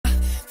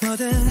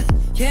Those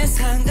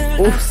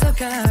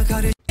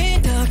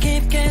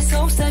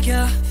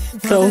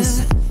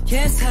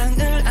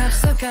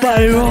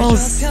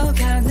virals.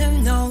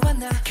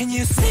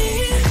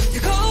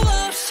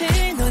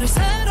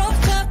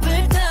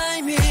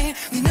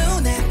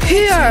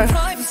 Here,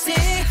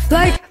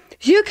 like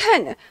you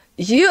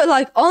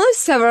like only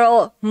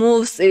several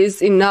moves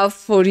is enough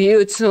for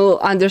you to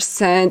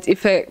understand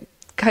if a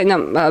kind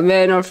of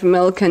man or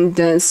female can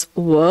dance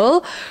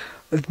well.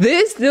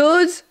 This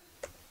dude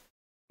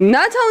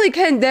not only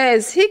can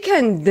dance, he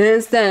can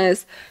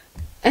dance,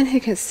 and he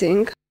can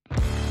sing.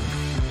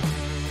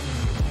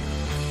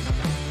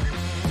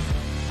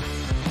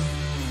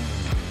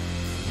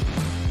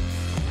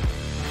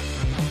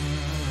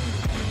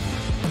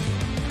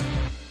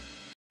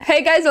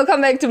 Hey guys,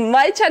 welcome back to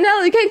my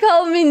channel. You can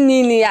call me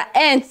Ninia,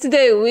 and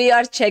today we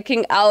are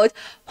checking out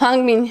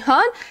HWANG MIN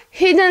HYUN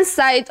Hidden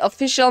Side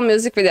official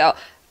music video.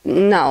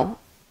 Now,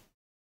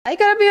 I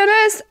gotta be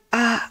honest,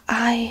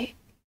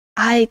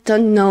 I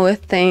don't know a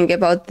thing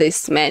about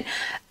this man.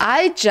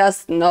 I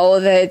just know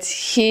that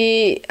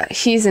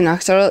he's an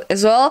actor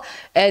as well,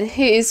 and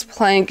he is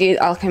playing in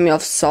Alchemy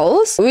of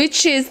Souls,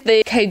 which is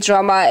the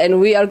K-drama, and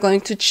we are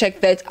going to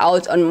check that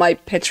out on my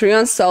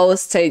Patreon, so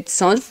stay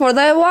tuned for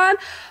that one.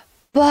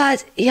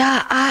 But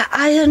yeah,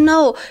 I don't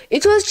know.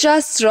 It was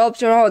just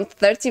dropped around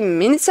 30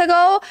 minutes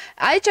ago.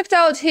 I checked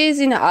out, he's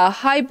in a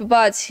hype,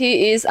 but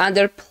he is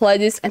under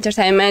Playlist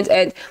Entertainment,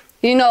 and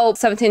you know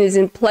 17 is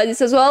in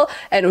Playlist as well,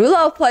 and we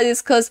love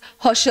Playlist because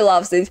Hoshi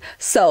loves it.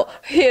 So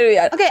here we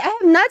are. Okay, I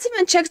have not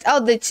even checked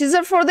out the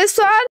teaser for this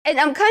one, and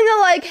I'm kind of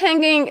like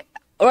hanging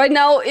right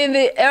now in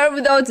the air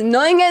without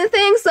knowing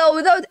anything. So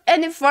without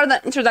any further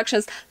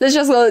introductions, let's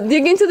just go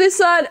dig into this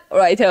one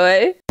right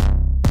away.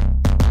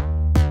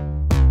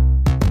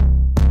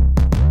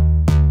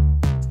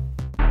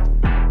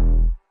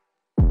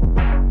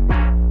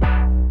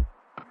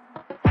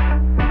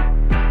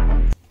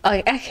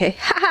 Okay.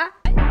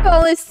 I've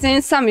only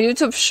seen some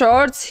YouTube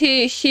shorts.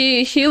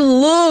 He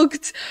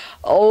looked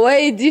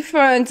way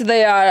different.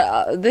 They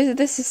are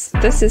this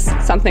is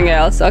something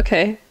else.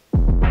 Okay,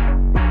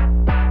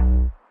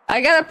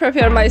 I gotta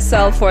prepare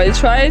myself for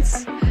it, right?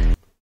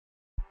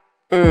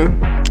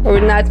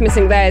 We're not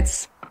missing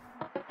that.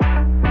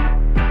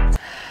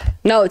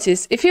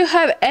 Notice, if you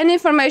have any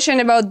information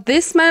about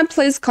this man,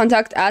 please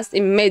contact us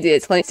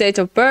immediately. Date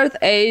of birth,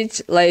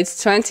 age, late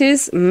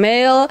 20s,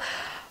 male,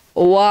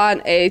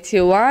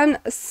 181,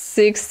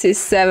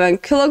 67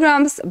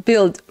 kilograms,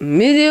 build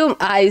medium,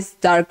 eyes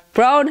dark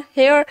brown,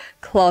 hair,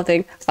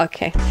 clothing.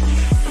 Okay.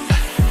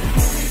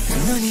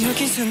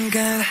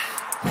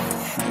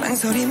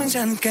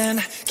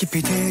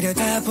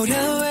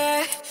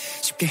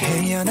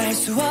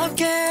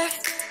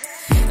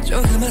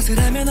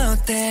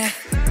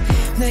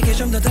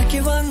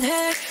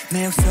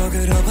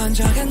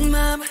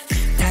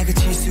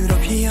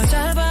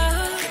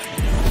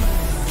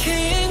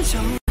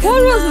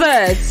 What was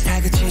that?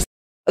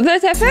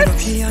 That effect?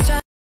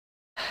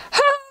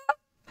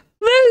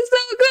 That is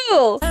so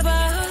cool!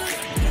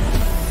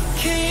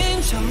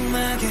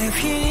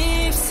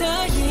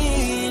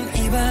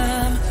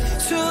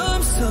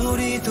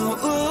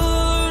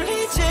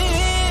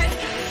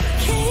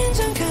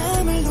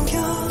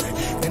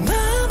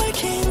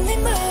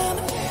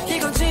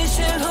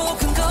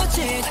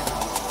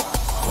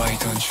 Why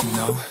don't you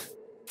know?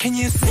 Can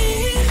you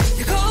see?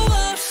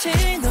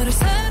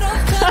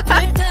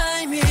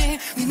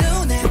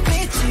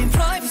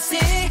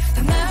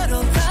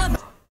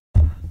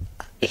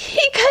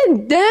 He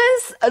can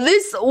dance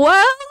this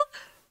well?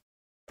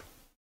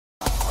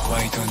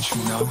 Why don't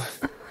you know?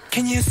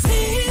 Can you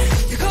see?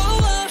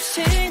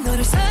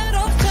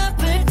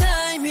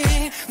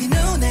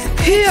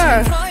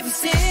 Here,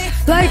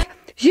 like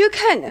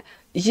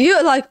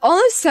you like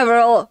only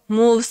several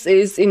moves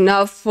is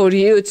enough for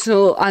you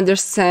to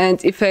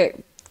understand if a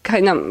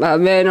kind of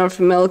man or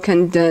female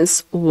can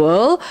dance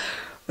well.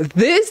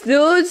 This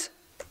dude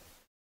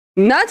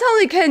not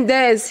only can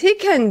dance, he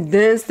can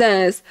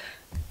dance,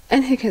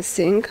 and he can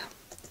sing.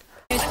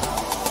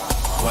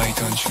 Why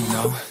don't you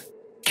know?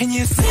 Can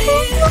you see?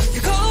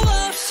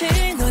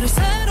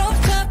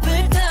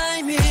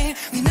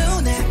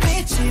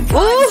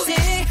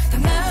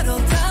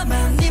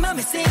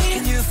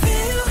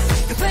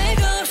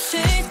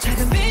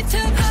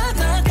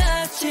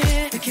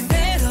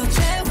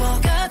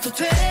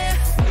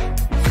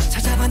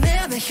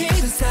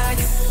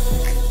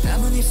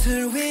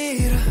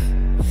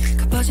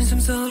 가빠진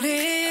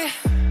숨소리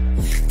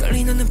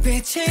떨리는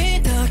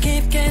눈빛이 더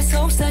깊게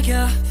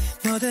속삭여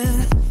모든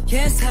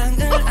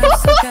예상을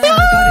앞서가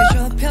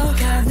거리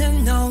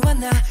좁혀가는 너와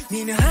나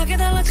미묘하게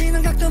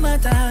달라지는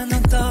각도마다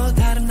넌 또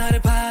다른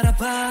나를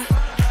바라봐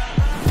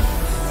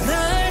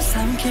날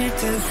삼킬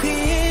듯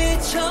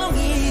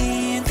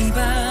휘청인 이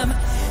밤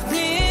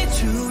네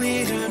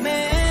주위를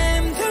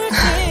맴돌지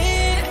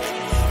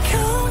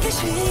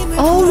경계심을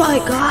Oh my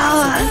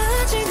god!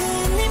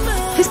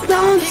 He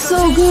sounds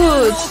so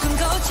good!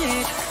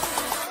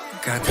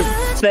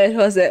 That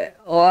was it.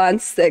 One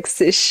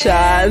sexy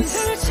shot.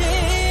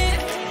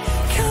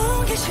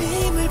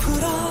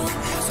 울어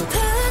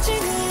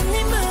쏟아지는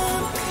네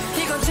맘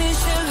이건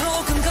진실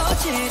혹은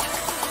거짓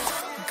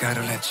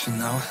Gotta let you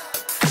know.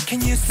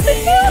 Can you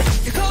see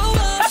예고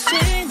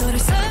없이 너를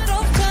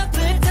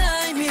사로잡을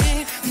타이밍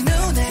네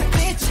눈에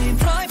비친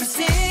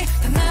privacy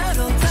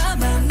하나로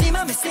담아 네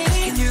맘에 see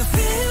Can you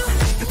feel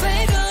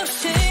계획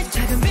없이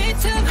작은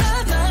비틈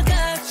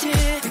하나같이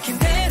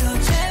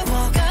느낌대로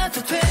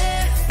채워가도 돼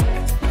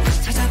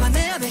찾아봐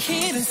내 안에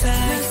hidden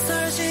side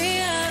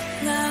낯설지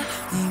않아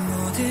네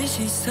모든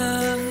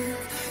시선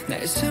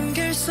날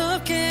숨길 수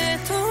없게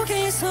또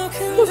계속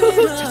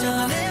흔들어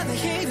찾아봐 내 안에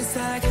hidden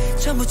side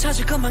전부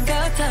찾을 것만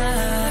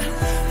같아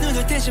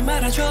눈을 떼지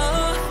말아줘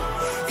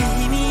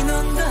이미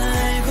넌 다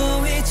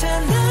알고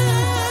있잖아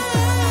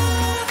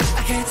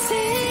I can't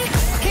see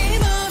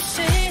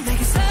어김없이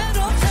내게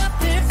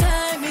사로잡힐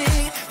타이밍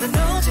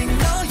난 오직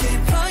너의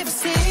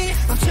privacy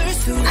멈출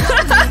수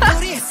없는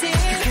우리의 scene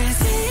You can't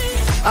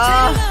see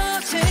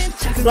찔러진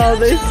작은 love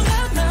this. 감정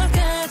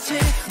하나까지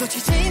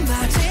놓치지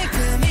마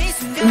지금 이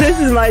순간 This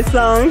is my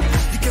song.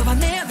 느껴봐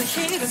내 안에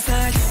hidden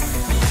side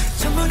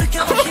전부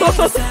느껴봐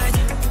hidden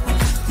side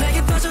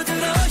내게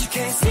빠져들어 you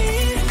can't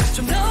see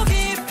좀 더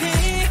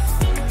깊이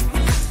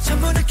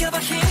전부 느껴봐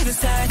hidden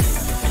side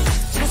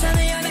찾아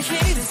내 안에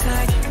hidden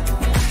side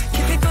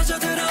깊이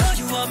빠져들어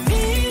you want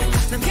me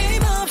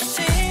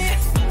남김없이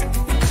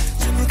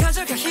전부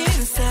가져가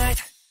hidden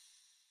side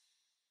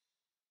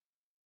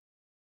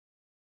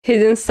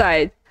Hidden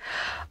side.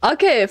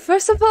 Okay,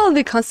 first of all,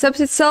 the concept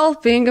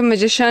itself, being a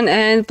magician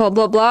and blah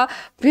blah blah,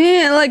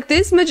 being like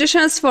these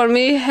magicians for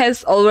me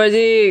has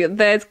already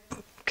that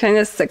kind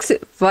of sexy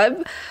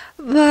vibe,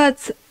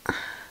 but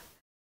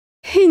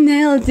he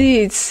nailed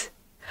it.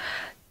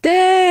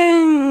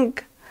 Dang,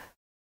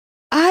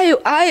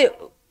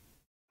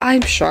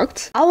 I'm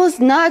shocked. I was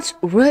not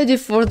ready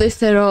for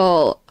this at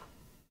all.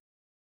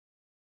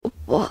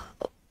 What?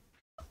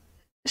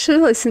 Should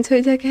I listen to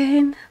it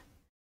again?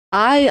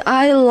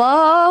 I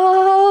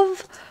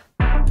love.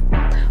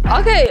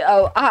 Okay,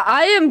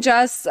 I am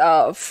just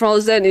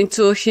frozen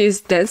into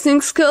his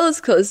dancing skills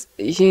because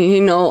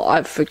you know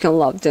I freaking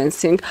love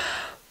dancing.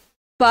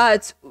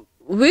 But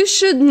we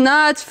should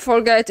not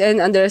forget and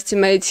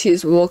underestimate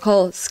his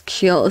vocal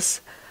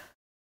skills.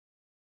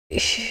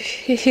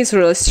 He's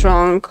really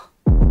strong.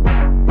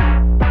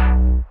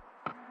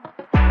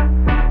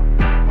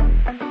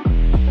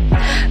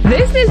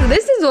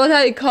 This is what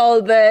I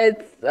call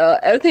that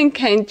everything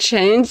can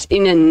change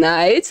in a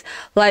night.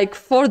 Like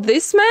for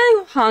this man,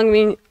 Hwang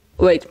Min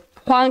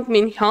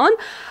Hyun,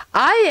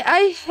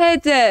 I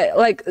had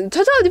like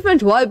totally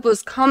different vibe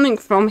was coming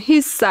from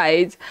his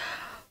side,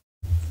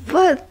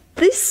 but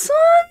this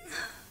one,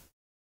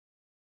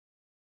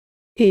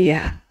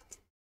 yeah.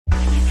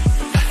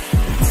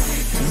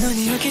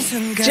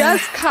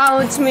 Just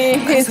count me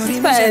his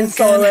fans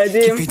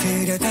already.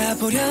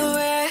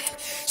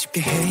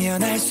 쉽게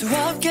헤어날 수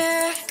없게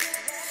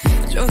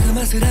조금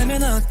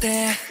아슬하면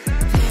어때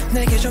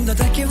내게 좀 더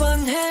닿기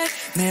원해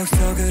내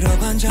옥속으로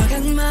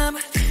번져간 맘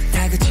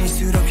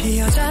다그칠수록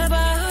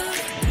휘어잡아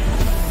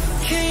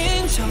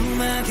긴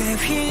점막에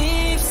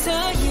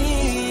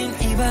휩싸인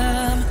이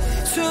밤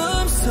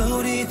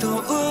숨소리도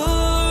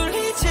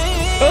울리지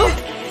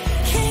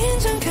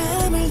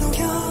긴장감을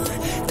녹여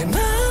내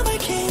맘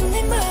밝힌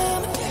네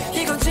맘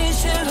이건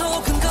진실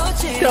혹은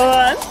거짓 Go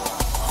on.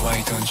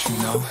 Why don't you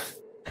know?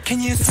 Can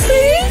you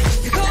see?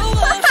 예고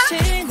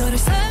없이 너를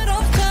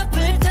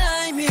사로잡을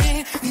타이밍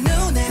네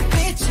눈에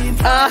비친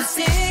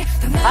privacy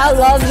I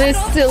love this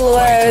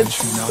silhouette.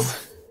 Don't you know?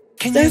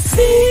 Can you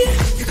see?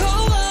 예고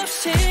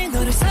없이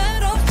너를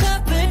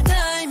사로잡을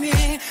타이밍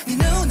네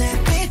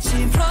눈에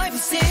비친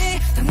privacy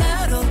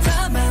하나로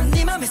담아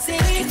네 맘에 see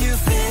Can you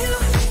feel?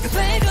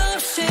 계획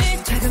없이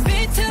작은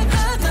비틈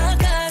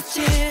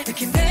하나같이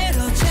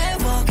느낌대로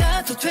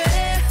채워가도 돼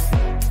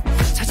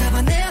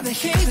찾아봐 내 안에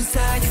hidden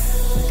side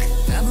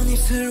남은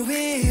입술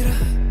위로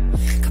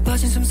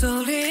가빠진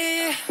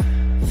숨소리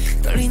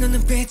떨리는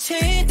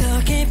눈빛이 더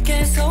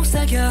깊게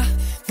속삭여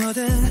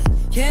모든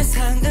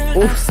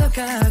예상을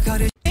앞서가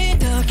거리를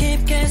더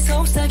깊게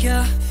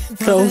속삭여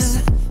모든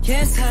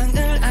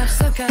예상을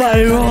앞서가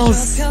거리를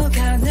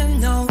좁혀가는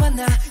너와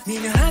나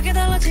미묘하게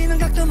달라지는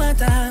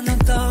각도마다 넌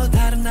또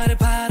다른 나를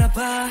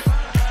바라봐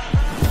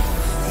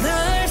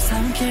날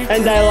삼킬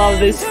And I love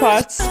this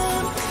part.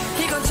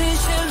 이건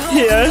진실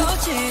Here. 혹은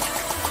거짓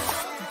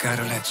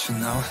Gotta let you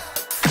know.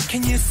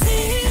 Can you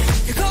see?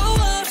 예고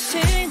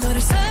없이 너를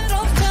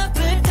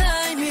사로잡을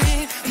타이밍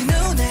네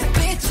눈에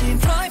비친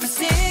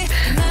privacy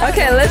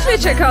Okay, let me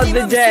check out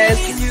the dance.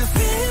 Can you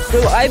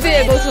feel? Will I be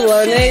able to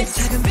learn it?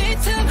 작은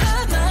비틈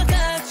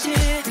하나같이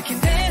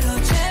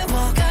느낌대로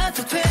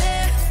채워가도 돼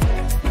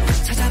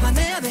찾아봐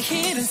내 안에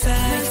hidden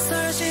side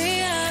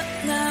낯설지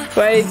않아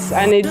Wait,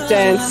 I need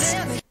dance.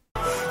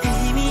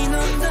 이미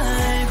넌 다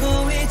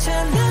알고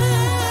있잖아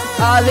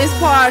Ah, this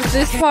part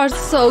is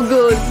so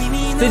good.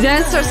 The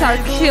dancers are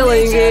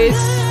killing it.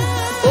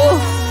 Oh,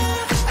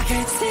 I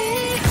can't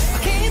see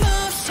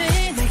어김없이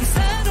내게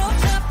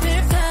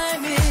사로잡힐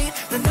타이밍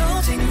난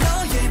오직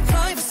너의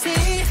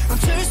privacy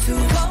멈출 수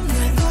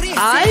없는 우리의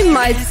I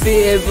might be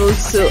able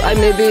to, I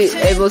may be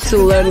able to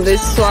learn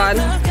this one.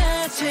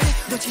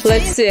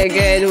 Let's see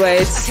again,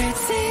 wait.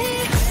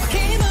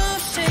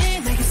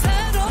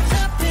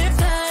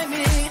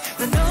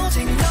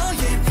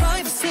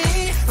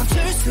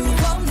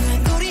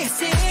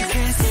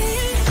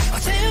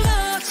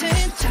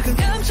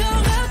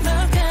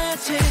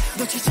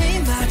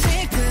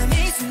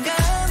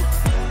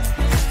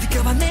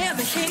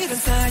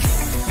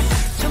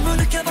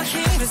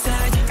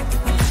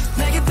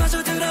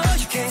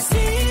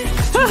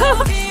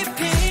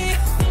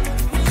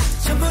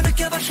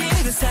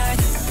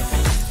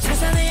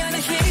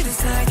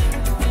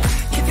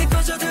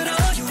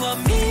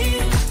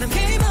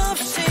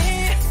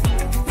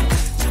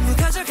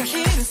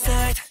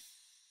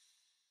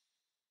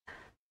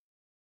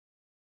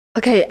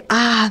 Okay,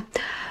 I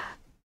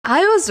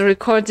was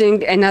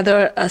recording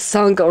another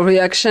song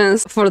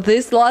reactions for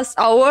this last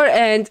hour,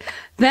 and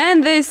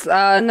then this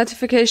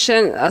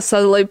notification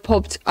suddenly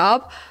popped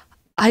up.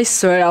 I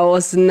swear I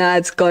was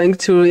not going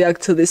to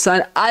react to this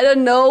one. I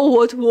don't know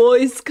what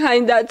voice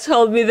kinda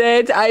told me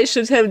that I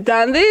should have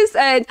done this,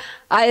 and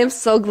I am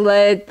so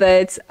glad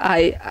that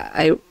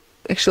I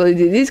actually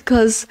did it,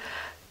 because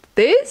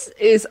this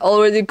is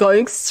already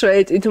going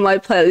straight into my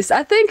playlist.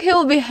 I think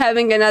he'll be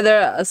having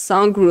another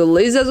song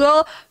release as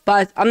well,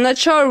 but I'm not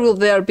sure will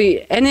there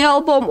be any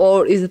album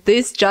or is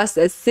this just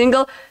a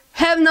single.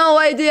 Have no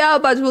idea,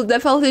 but we'll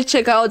definitely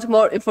check out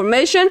more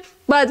information.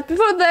 But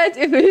before that,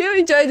 if you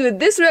enjoyed with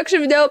this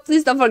reaction video,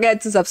 please don't forget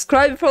to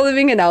subscribe before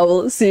leaving, and I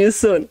will see you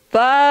soon.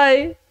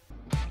 Bye!